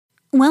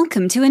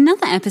Welcome to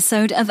another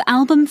episode of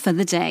Album for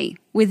the Day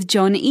with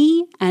John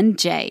E. and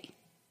Jay.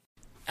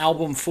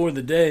 Album for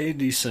the day,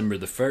 December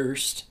the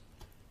 1st,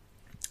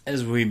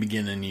 as we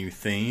begin a new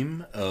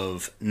theme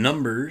of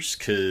numbers,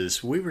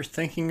 because we were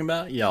thinking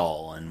about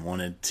y'all and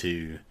wanted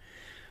to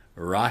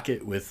rock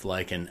it with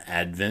like an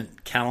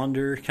advent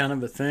calendar kind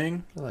of a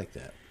thing. I like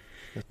that.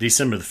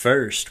 December the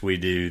 1st, we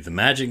do the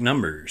Magic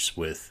Numbers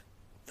with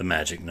the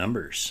Magic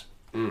Numbers.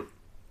 It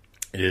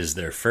is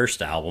their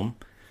first album,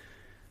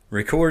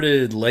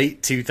 recorded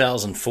late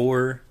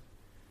 2004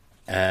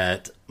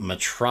 at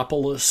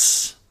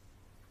Metropolis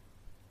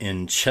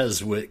in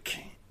Cheswick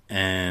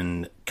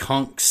and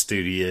Conch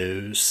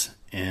Studios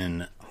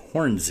in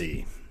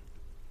Hornsey.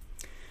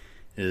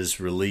 It is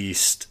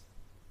released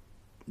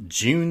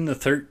June the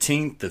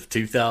 13th of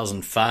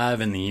 2005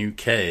 in the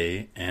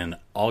UK and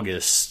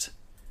August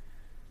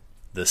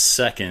the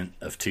 2nd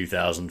of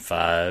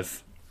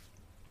 2005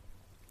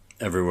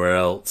 everywhere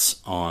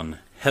else on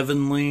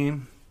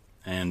Heavenly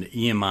and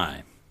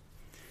EMI.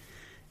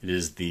 It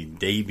is the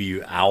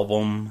debut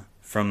album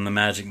from the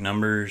Magic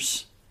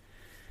Numbers.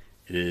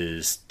 It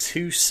is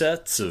two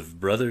sets of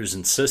brothers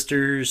and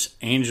sisters,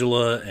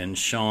 Angela and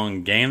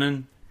Sean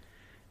Gannon,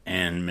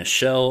 and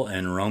Michelle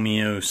and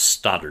Romeo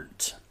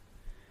Stoddart.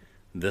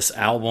 This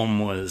album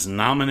was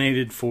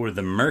nominated for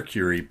the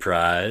Mercury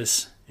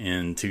Prize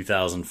in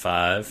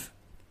 2005,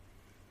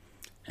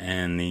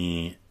 and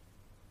the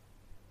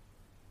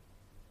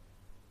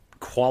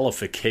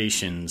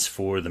qualifications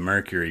for the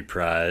Mercury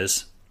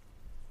Prize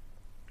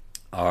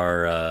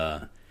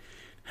are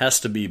has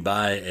to be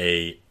by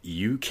a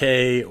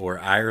UK or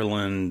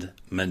Ireland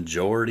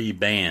majority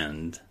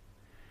band,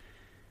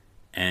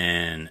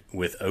 and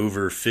with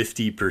over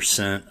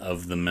 50%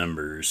 of the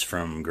members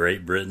from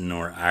Great Britain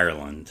or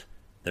Ireland.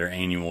 Their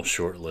annual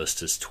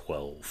shortlist is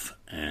 12,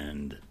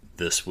 and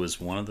this was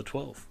one of the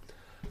 12.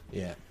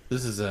 Yeah,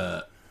 this is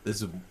a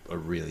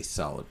really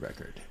solid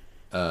record.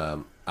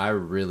 I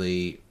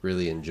really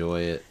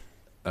enjoy it.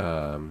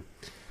 The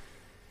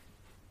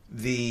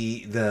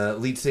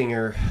lead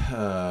singer,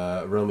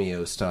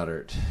 Romeo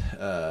Stoddart,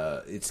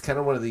 it's kind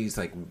of one of these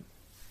like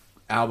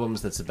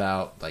albums that's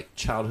about like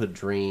childhood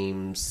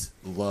dreams,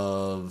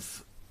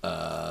 love,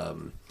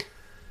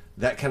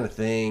 that kind of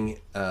thing.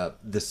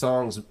 The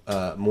songs,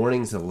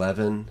 Morning's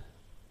 11,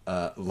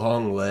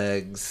 Long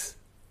Legs,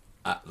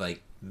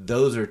 like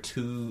those are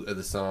two of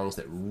the songs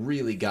that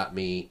really got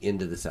me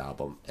into this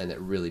album and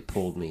that really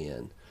pulled me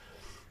in.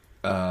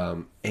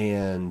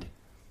 And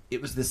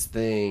it was this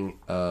thing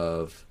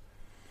of,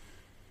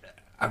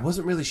 I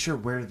wasn't really sure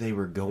where they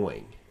were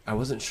going. I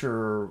wasn't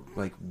sure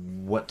like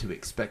what to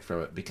expect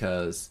from it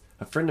because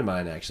a friend of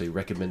mine actually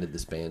recommended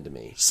this band to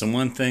me. So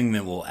one thing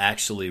that will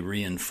actually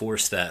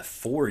reinforce that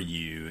for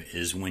you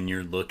is when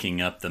you're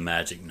looking up the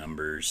Magic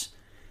Numbers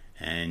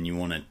and you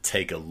want to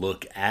take a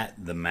look at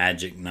the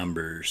Magic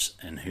Numbers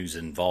and who's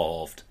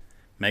involved,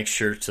 make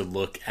sure to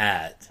look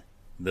at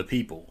the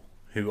people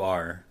who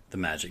are the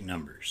Magic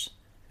Numbers.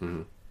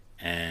 Mm-hmm.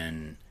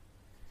 And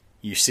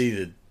you see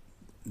that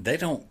they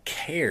don't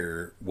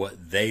care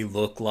what they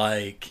look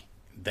like.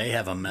 They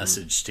have a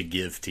message to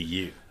give to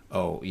you.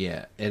 Oh,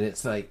 yeah. And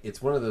it's like, it's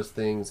one of those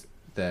things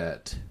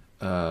that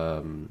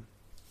the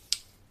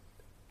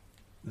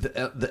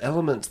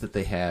elements that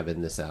they have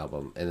in this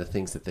album and the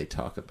things that they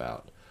talk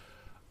about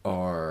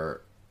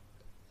are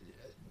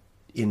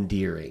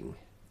endearing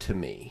to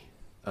me,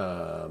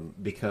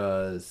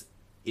 because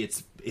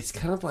it's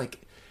kind of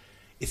like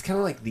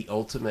the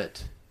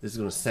ultimate. This is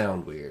going to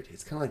sound weird.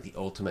 It's kind of like the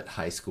ultimate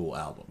high school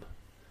album,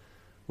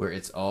 where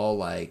it's all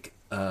like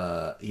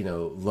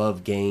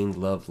love gained,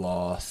 love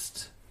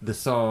lost. The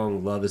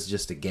song "Love Is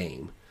Just a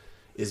Game"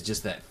 is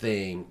just that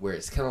thing where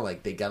it's kind of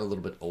like they got a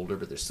little bit older,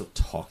 but they're still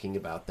talking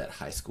about that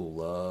high school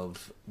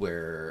love.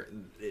 Where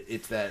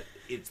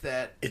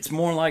it's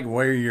more like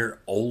where you're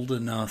old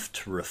enough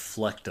to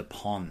reflect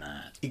upon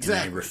that in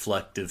a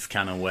reflective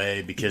kind of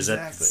way, because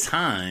at the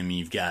time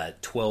you've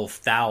got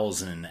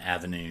 12,000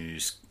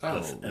 avenues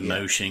of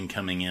emotion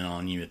coming in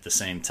on you at the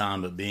same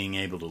time, but being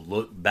able to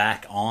look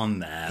back on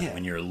that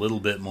when you're a little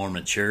bit more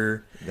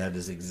mature. That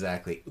is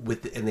exactly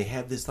and they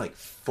have this like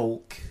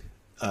folk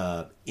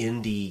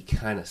indie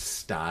kind of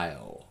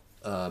style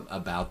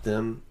about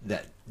them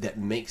that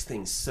makes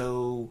things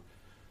so.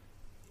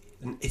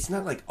 It's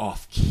not like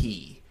off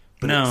key,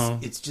 but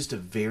it's just a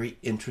very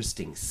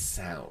interesting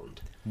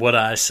sound. What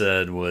I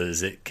said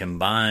was it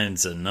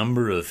combines a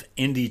number of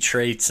indie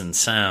traits and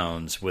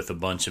sounds with a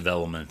bunch of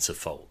elements of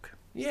folk.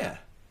 It's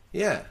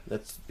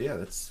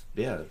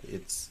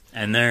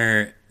and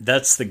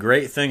that's the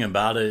great thing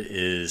about it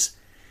is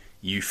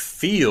you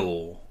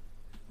feel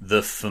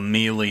the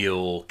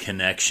familial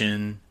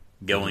connection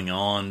going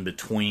on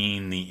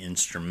between the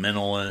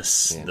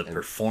instrumentalists, the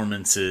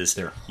performances.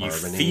 You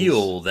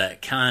feel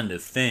that kind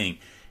of thing,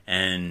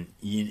 and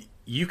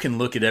you can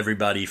look at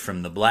everybody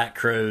from the Black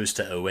Crowes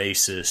to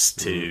Oasis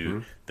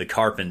to the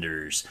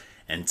Carpenters,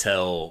 and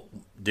tell,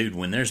 dude,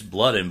 when there's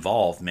blood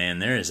involved, man,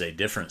 there is a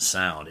different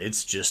sound.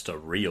 It's just a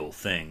real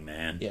thing,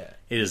 man. Yeah.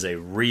 It is a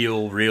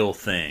real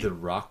thing. The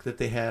rock that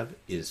they have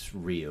is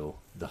real.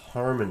 The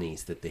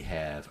harmonies that they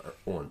have are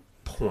on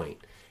point.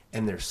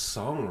 And their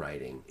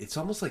songwriting, it's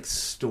almost like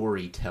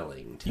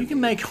storytelling to You can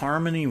me. make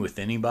harmony with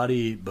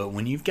anybody, but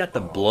when you've got the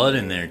blood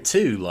in there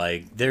too,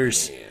 like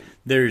there's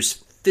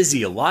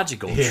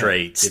physiological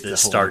traits it's a that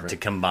whole start to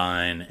different-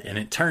 combine, and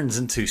it turns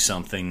into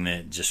something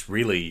that just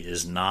really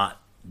is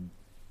not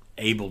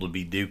able to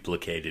be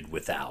duplicated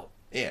without.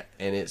 Yeah,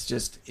 and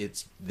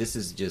this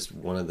is just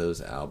one of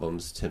those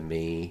albums to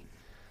me.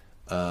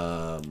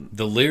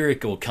 The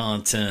lyrical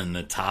content and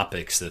the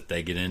topics that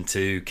they get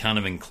into kind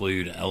of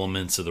include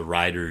elements of the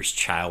writer's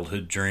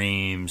childhood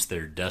dreams,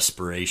 their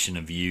desperation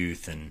of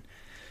youth, and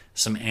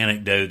some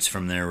anecdotes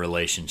from their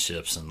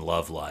relationships and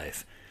love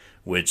life,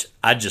 which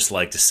I'd just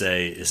like to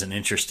say is an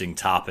interesting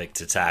topic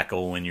to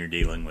tackle when you're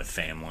dealing with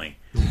family.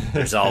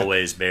 There's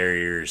always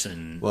barriers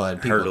and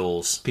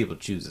hurdles. People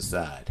choose a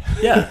side.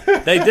 Yeah,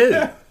 they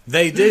do.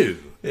 They do.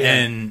 Yeah.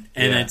 And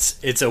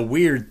it's a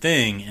weird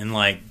thing, and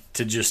like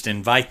to just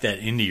invite that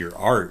into your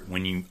art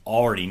when you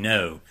already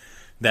know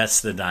that's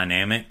the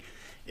dynamic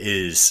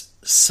is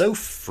so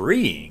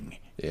freeing.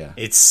 Yeah.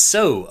 It's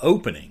so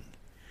opening.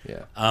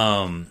 Yeah.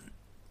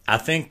 I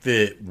think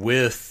that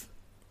with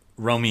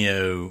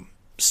Romeo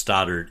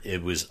Stoddard,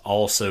 it was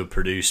also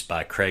produced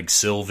by Craig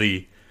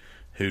Silvey,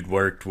 who'd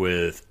worked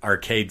with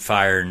Arcade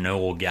Fire,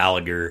 Noel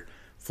Gallagher,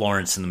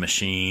 Florence and the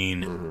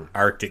Machine,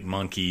 Arctic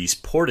Monkeys,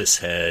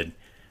 Portishead,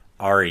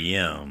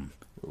 REM,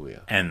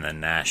 and The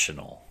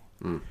National.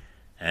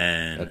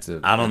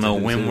 And I don't know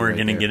when we're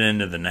going to get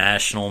into The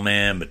National,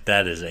 man, but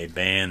that is a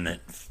band that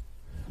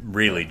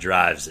really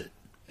drives it.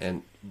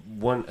 And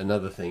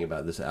another thing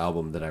about this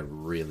album that I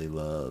really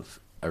love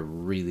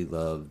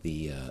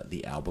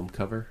the album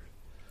cover.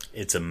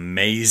 It's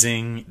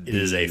amazing. It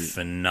is a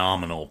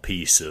phenomenal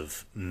piece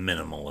of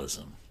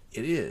minimalism.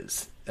 It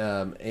is.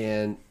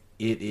 And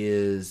it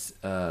is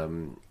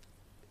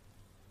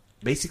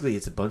basically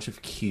it's a bunch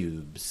of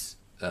cubes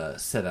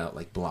set out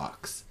like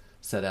blocks,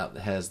 set out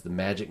that has the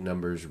magic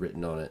numbers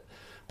written on it.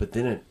 But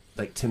then it,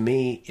 like, to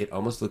me, it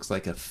almost looks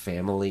like a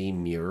family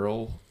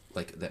mural,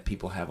 like that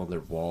people have on their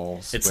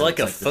walls. It's like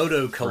a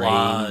photo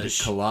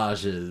collage.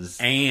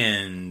 Collages.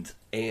 And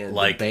the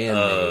like band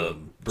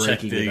name, check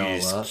breaking it all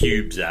these up.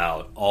 cubes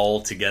out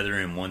all together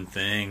in one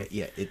thing.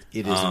 Yeah, it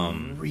is a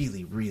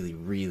really, really,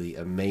 really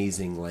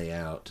amazing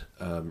layout.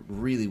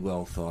 Really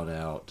well thought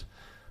out.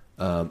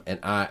 And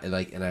I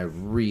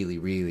really,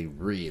 really,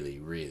 really,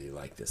 really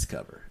like this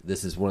cover.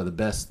 This is one of the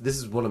best. This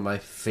is one of my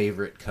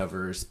favorite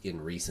covers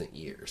in recent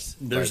years.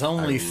 There's Like,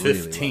 only I really love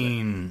it.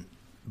 15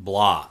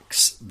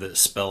 blocks that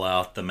spell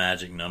out the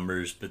magic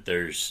numbers, but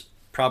there's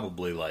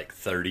probably like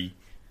 30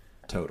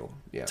 total.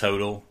 Yeah,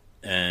 total,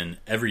 and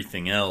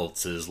everything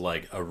else is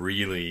like a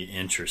really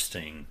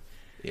interesting.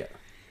 yeah.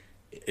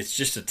 It's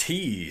just a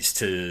tease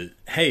to,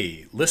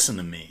 hey, listen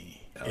to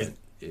me. Yeah.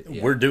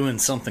 We're doing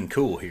something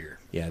cool here.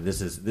 Yeah,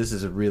 this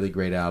is a really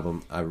great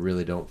album. I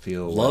really don't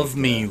feel Love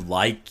like, Me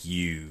Like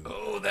You.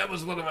 Oh, that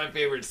was one of my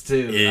favorites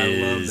too.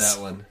 I love that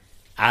one.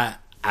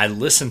 I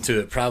listened to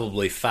it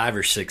probably 5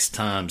 or 6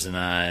 times, and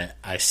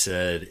I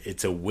said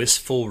it's a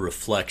wistful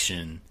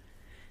reflection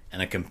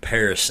and a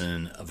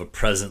comparison of a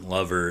present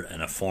lover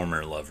and a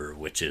former lover,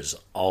 which is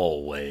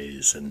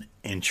always an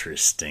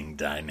interesting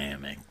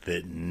dynamic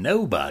that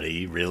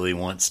nobody really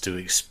wants to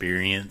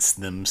experience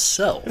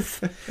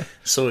themselves.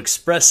 So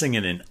expressing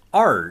it in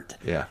art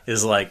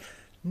is like,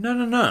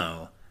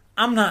 no,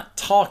 I'm not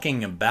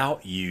talking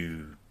about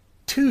you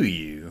to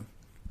you.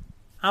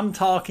 I'm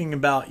talking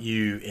about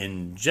you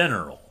in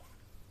general.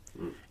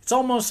 It's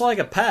almost like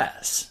a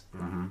pass.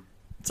 Mm-hmm.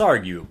 It's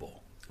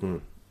arguable.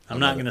 I'm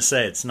not going to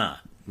say it's not.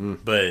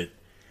 But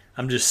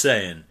I'm just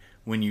saying,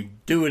 when you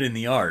do it in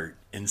the art,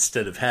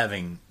 instead of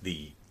having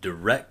the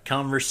direct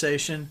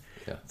conversation,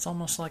 it's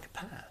almost like a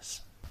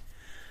pass.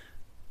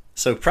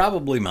 So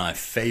probably my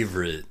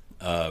favorite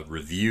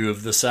review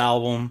of this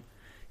album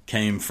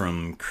came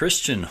from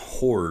Christian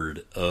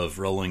Horde of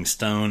Rolling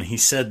Stone. He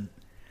said,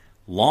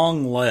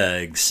 "Long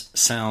Legs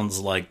sounds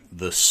like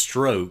the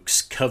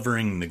Strokes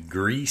covering the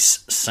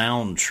Grease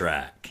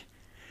soundtrack.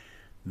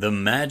 The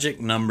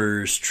magic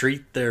numbers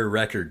treat their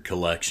record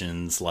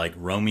collections like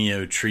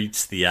Romeo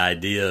treats the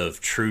idea of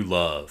true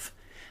love,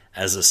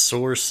 as a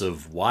source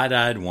of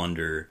wide-eyed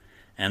wonder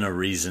and a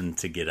reason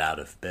to get out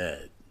of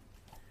bed."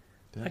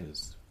 That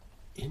is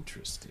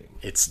interesting.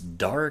 It's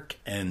dark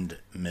and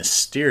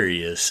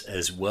mysterious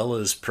as well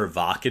as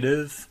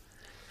provocative.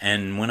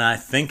 And when I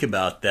think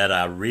about that,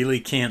 I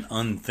really can't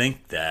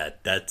unthink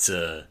that. That's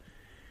a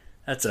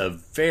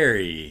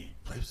very...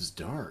 It was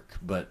dark,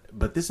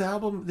 but this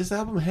album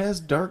has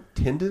dark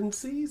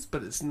tendencies,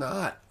 but it's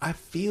not. I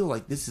feel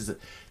like this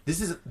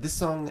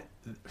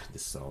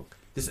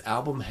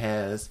album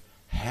has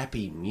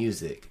happy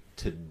music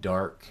to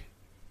dark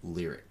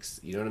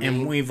lyrics. You know what I mean?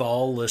 And we've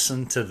all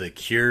listened to The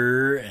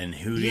Cure and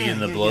Hootie and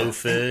the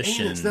Blowfish,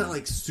 and it's not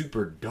like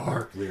super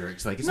dark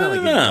lyrics. Like it's no,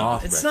 not like a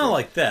goth it's record. not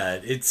like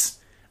that. It's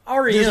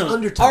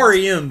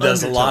REM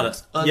does a lot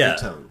of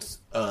undertones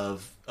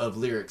of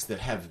lyrics that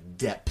have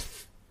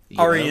depth.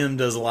 REM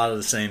does a lot of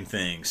the same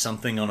things.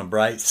 Something on a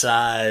bright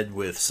side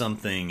with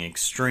something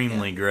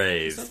extremely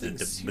grave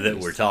that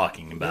we're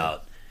talking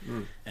about.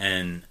 Yeah.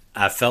 And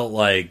I felt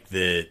like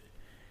that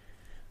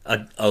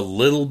a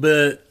little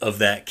bit of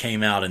that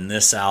came out in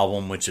this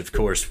album, which of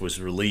course was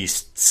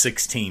released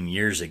 16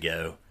 years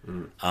ago.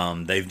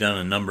 They've done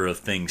a number of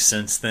things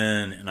since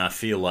then, and I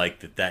feel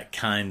like that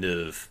kind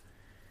of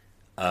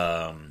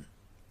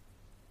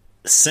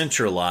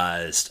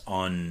centralized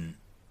on,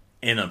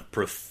 in a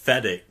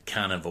prophetic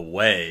kind of a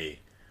way,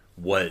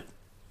 what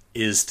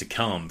is to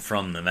come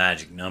from the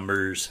Magic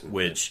Numbers,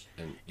 which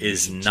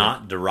is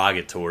not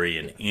derogatory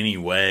in any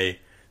way.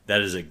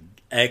 That is an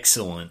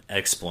excellent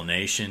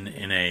explanation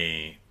in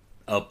a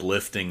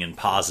uplifting and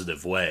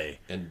positive way.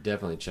 And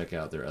definitely check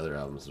out their other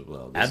albums as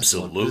well.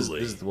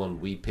 Absolutely. This is the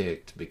one we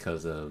picked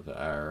because of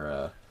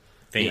our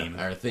theme.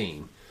 Our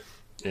theme.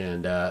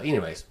 And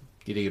anyways,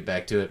 getting it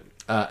back to it.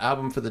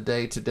 Album for the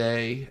day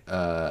today,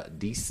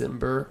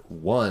 December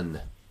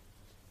 1,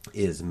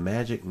 is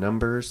Magic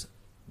Numbers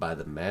by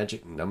the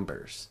Magic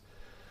Numbers.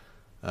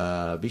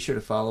 Be sure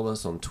to follow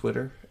us on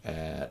Twitter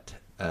at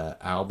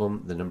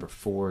album, the number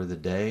 4 of the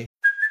day.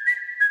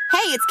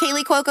 Hey, it's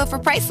Kaylee Cuoco for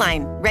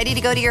Priceline. Ready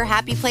to go to your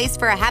happy place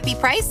for a happy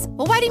price?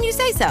 Well, why didn't you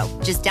say so?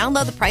 Just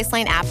download the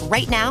Priceline app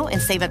right now and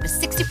save up to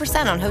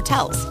 60% on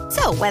hotels.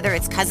 So whether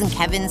it's Cousin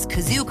Kevin's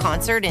Kazoo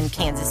Concert in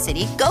Kansas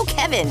City, go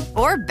Kevin,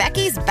 or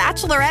Becky's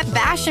Bachelorette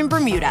Bash in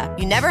Bermuda,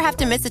 you never have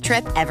to miss a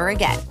trip ever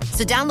again.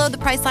 So download the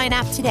Priceline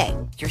app today.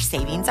 Your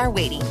savings are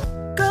waiting.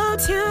 Go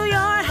to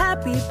your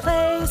happy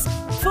place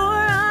for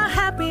a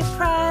happy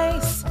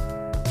price.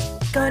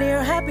 Go to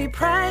your happy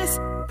price,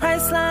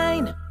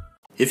 Priceline.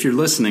 If you're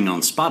listening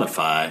on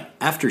Spotify,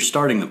 after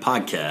starting the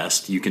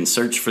podcast, you can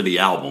search for the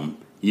album,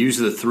 use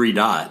the 3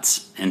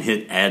 dots, and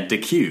hit Add to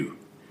Queue.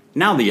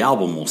 Now the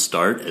album will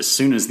start as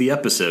soon as the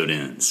episode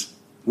ends.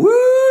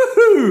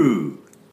 Woohoo!